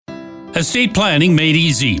Estate planning made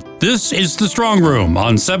easy. This is the Strong Room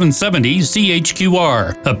on 770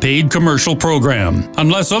 CHQR, a paid commercial program.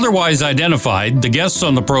 Unless otherwise identified, the guests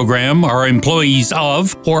on the program are employees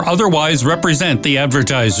of or otherwise represent the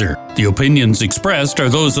advertiser. The opinions expressed are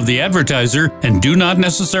those of the advertiser and do not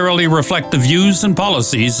necessarily reflect the views and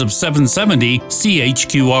policies of 770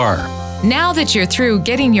 CHQR. Now that you're through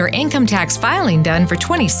getting your income tax filing done for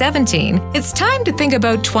 2017, it's time to think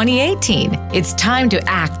about 2018. It's time to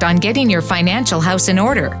act on getting your financial house in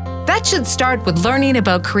order. That should start with learning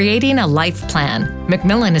about creating a life plan.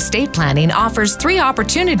 MacMillan Estate Planning offers 3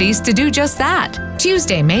 opportunities to do just that.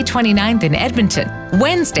 Tuesday, May 29th in Edmonton,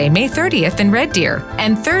 Wednesday, May 30th in Red Deer,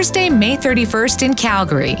 and Thursday, May 31st in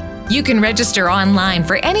Calgary. You can register online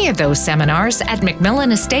for any of those seminars at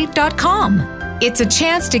MacMillanestate.com. It's a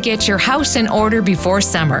chance to get your house in order before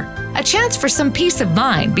summer. A chance for some peace of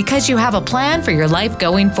mind because you have a plan for your life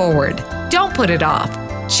going forward. Don't put it off.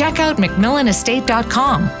 Check out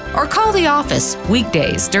MacMillanestate.com or call the office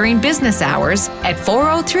weekdays during business hours at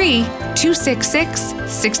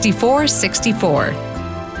 403-266-6464.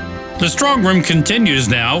 The Strong Room continues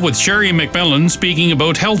now with Sherry MacMillan speaking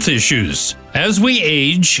about health issues. As we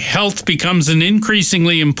age, health becomes an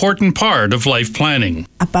increasingly important part of life planning.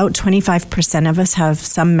 About 25% of us have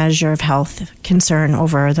some measure of health concern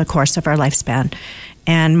over the course of our lifespan.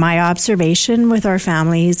 And my observation with our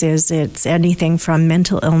families is it's anything from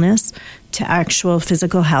mental illness to actual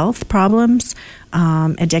physical health problems.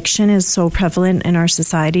 Addiction is so prevalent in our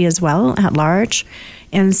society as well at large.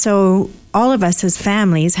 And so all of us as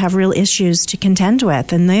families have real issues to contend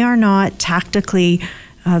with, and they are not tactically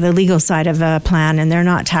the legal side of a plan, and they're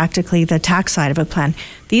not tactically the tax side of a plan.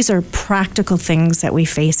 These are practical things that we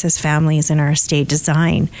face as families in our estate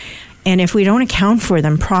design. And if we don't account for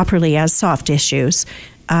them properly as soft issues,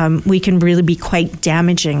 we can really be quite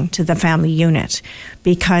damaging to the family unit,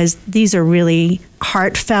 because these are really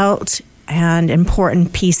heartfelt and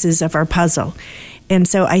important pieces of our puzzle. And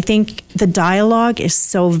so I think the dialogue is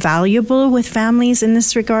so valuable with families in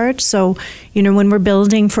this regard. So, when we're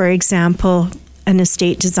building, for example, an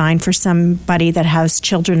estate design for somebody that has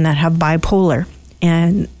children that have bipolar,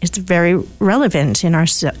 and it's very relevant in our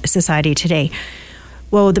society today.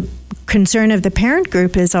 Well, the concern of the parent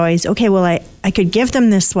group is always, okay, well, I could give them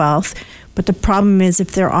this wealth, but the problem is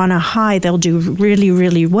if they're on a high, they'll do really,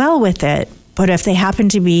 really well with it. But if they happen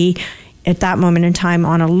to be at that moment in time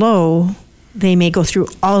on a low, they may go through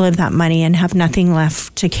all of that money and have nothing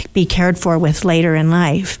left to be cared for with later in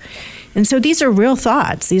life. And so these are real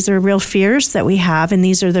thoughts. These are real fears that we have, and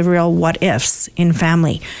these are the real what-ifs in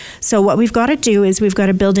family. So what we've got to do is we've got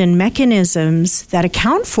to build in mechanisms that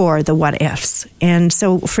account for the what-ifs. And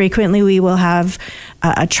so frequently we will have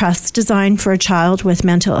a trust designed for a child with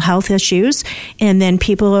mental health issues, and then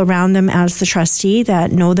people around them as the trustee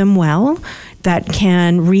that know them well, that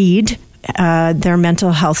can read their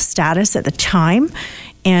mental health status at the time,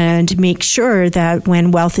 and make sure that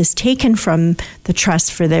when wealth is taken from the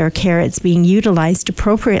trust for their care, it's being utilized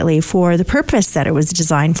appropriately for the purpose that it was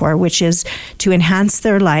designed for, which is to enhance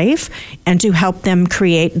their life and to help them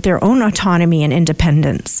create their own autonomy and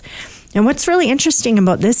independence. And what's really interesting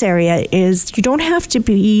about this area is you don't have to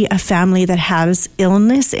be a family that has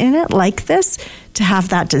illness in it like this to have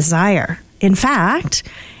that desire. In fact,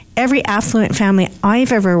 every affluent family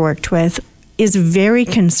I've ever worked with is very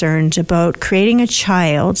concerned about creating a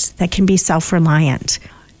child that can be self-reliant.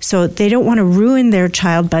 So they don't want to ruin their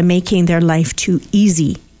child by making their life too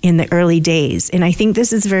easy in the early days. And I think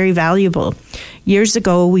this is very valuable. Years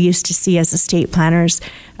ago, we used to see as estate planners,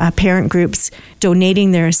 parent groups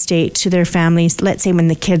donating their estate to their families, let's say when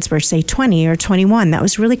the kids were, say, 20 or 21. That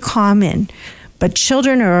was really common. But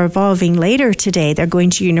children are evolving later today. They're going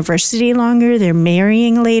to university longer. They're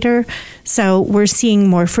marrying later. So we're seeing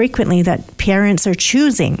more frequently that parents are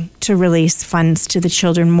choosing to release funds to the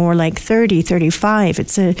children more like 30, 35.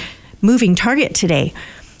 It's a moving target today.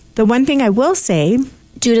 The one thing I will say,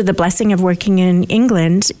 due to the blessing of working in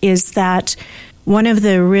England, is that one of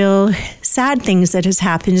the real sad things that has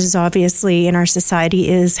happened is obviously in our society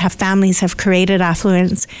is how families have created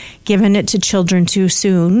affluence, given it to children too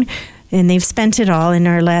soon, and they've spent it all and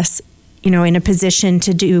are less, in a position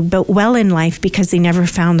to do well in life because they never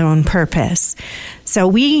found their own purpose. So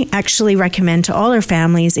we actually recommend to all our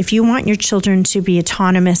families, if you want your children to be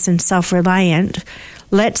autonomous and self-reliant,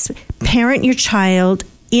 let's parent your child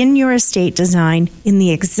in your estate design in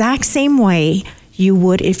the exact same way you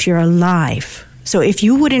would if you're alive. So if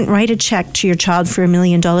you wouldn't write a check to your child for $1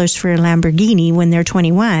 million for a Lamborghini when they're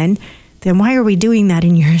 21, then why are we doing that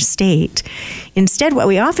in your estate? Instead, what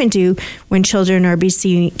we often do when children are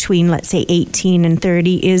between, let's say, 18 and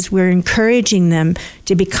 30 is we're encouraging them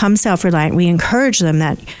to become self-reliant. We encourage them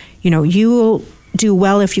that, you will do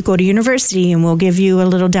well if you go to university, and we'll give you a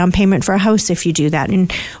little down payment for a house if you do that.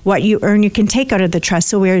 And what you earn, you can take out of the trust.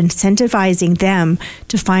 So we're incentivizing them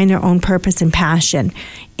to find their own purpose and passion.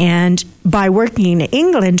 And by working in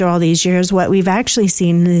England all these years, what we've actually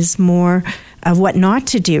seen is more of what not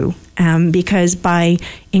to do. Because by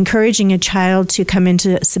encouraging a child to come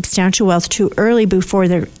into substantial wealth too early before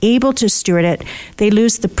they're able to steward it, they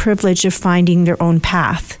lose the privilege of finding their own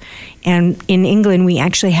path. And in England, we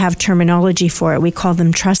actually have terminology for it. We call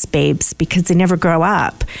them trust babes because they never grow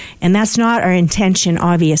up. And that's not our intention,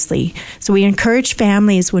 obviously. So we encourage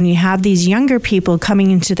families, when you have these younger people coming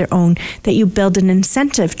into their own, that you build an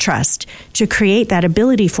incentive trust to create that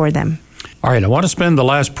ability for them. All right, I want to spend the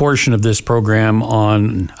last portion of this program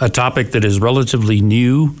on a topic that is relatively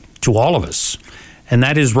new to all of us, and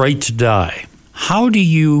that is right to die. How do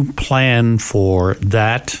you plan for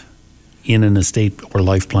that in an estate or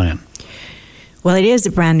life plan? Well, it is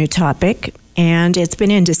a brand new topic, and it's been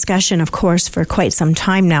in discussion, of course, for quite some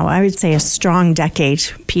time now. I would say a strong decade,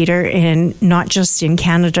 Peter, and not just in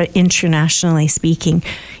Canada, internationally speaking.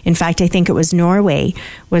 In fact, I think it was Norway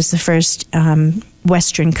was the first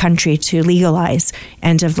Western country to legalize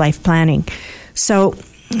end-of-life planning. So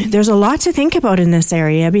there's a lot to think about in this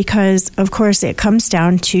area because, of course, it comes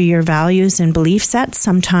down to your values and belief sets,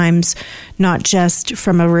 sometimes not just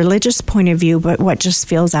from a religious point of view, but what just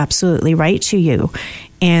feels absolutely right to you.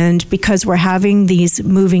 And because we're having these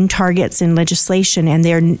moving targets in legislation and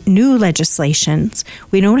they're new legislations,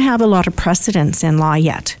 we don't have a lot of precedents in law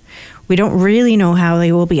yet. We don't really know how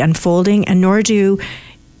they will be unfolding, and nor do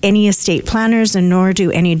any estate planners and nor do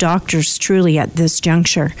any doctors truly at this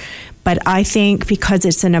juncture. But I think because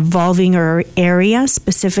it's an evolving area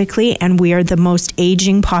specifically, and we are the most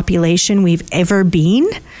aging population we've ever been,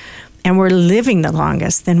 and we're living the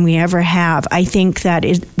longest than we ever have, I think that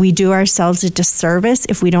we do ourselves a disservice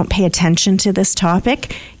if we don't pay attention to this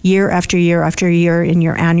topic year after year after year in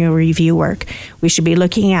your annual review work. We should be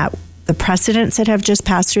looking at the precedents that have just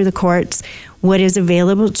passed through the courts, what is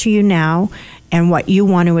available to you now, and what you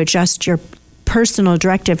want to adjust your personal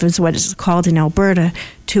directive is what it's called in Alberta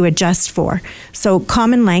to adjust for. So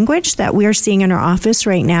common language that we're seeing in our office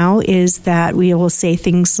right now is that we will say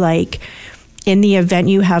things like, in the event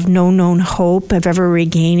you have no known hope of ever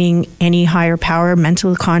regaining any higher power,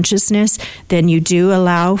 mental consciousness, then you do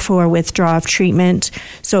allow for withdrawal of treatment.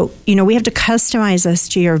 So, we have to customize this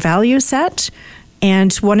to your value set.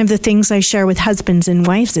 And one of the things I share with husbands and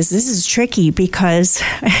wives is this is tricky because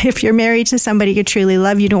if you're married to somebody you truly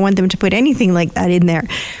love, you don't want them to put anything like that in there.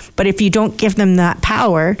 But if you don't give them that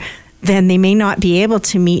power, then they may not be able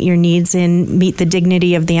to meet your needs and meet the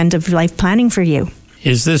dignity of the end-of-life planning for you.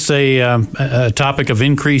 Is this a topic of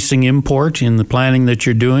increasing import in the planning that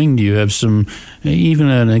you're doing? Do you have even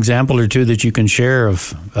an example or two that you can share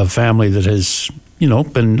of a family that has,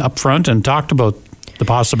 been upfront and talked about the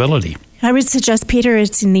possibility? I would suggest, Peter,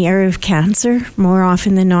 it's in the area of cancer more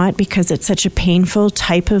often than not because it's such a painful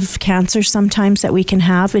type of cancer sometimes that we can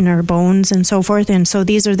have in our bones and so forth. And so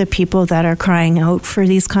these are the people that are crying out for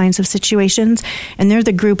these kinds of situations. And they're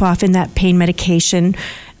the group often that pain medication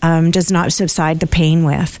does not subside the pain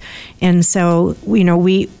with. And so,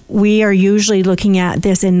 we are usually looking at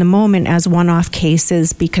this in the moment as one-off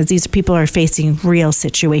cases because these people are facing real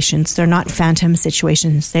situations. They're not phantom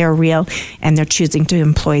situations. They are real, and they're choosing to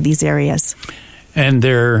employ these areas. And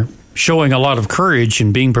they're showing a lot of courage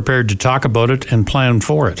in being prepared to talk about it and plan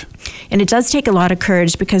for it. And it does take a lot of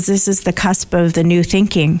courage because this is the cusp of the new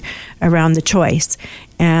thinking around the choice.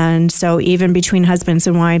 And so even between husbands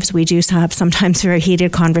and wives, we do have sometimes very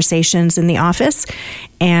heated conversations in the office.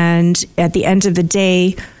 And at the end of the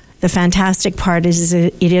day, the fantastic part is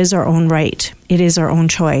it is our own right. It is our own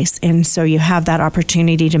choice. And so you have that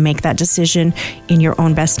opportunity to make that decision in your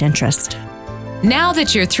own best interest. Now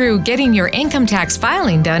that you're through getting your income tax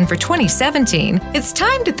filing done for 2017, it's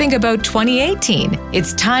time to think about 2018.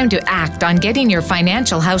 It's time to act on getting your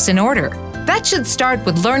financial house in order. That should start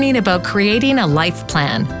with learning about creating a life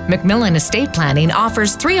plan. MacMillan Estate Planning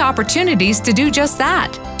offers 3 opportunities to do just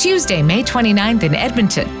that. Tuesday, May 29th in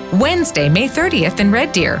Edmonton, Wednesday, May 30th in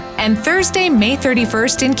Red Deer, and Thursday, May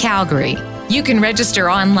 31st in Calgary. You can register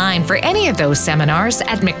online for any of those seminars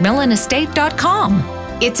at MacMillanestate.com.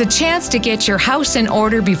 It's a chance to get your house in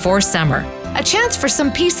order before summer. A chance for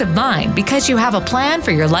some peace of mind because you have a plan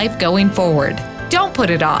for your life going forward. Don't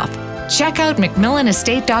put it off. Check out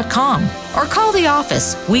MacMillanestate.com or call the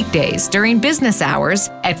office weekdays during business hours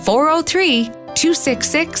at 403-281-0000.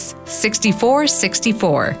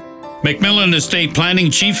 266-6464. MacMillan Estate Planning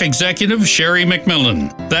Chief Executive Sherry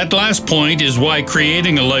MacMillan. That last point is why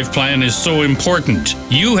creating a life plan is so important.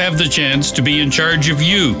 You have the chance to be in charge of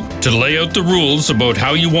you, to lay out the rules about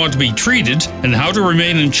how you want to be treated and how to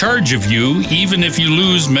remain in charge of you even if you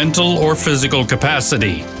lose mental or physical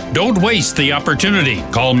capacity. Don't waste the opportunity.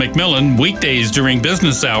 Call MacMillan weekdays during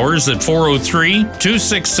business hours at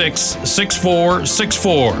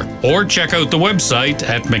 403-266-6464 or check out the website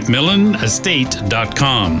at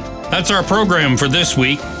macmillanestate.com. That's our program for this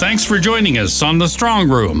week. Thanks for joining us on The Strong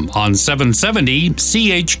Room on 770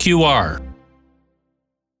 CHQR.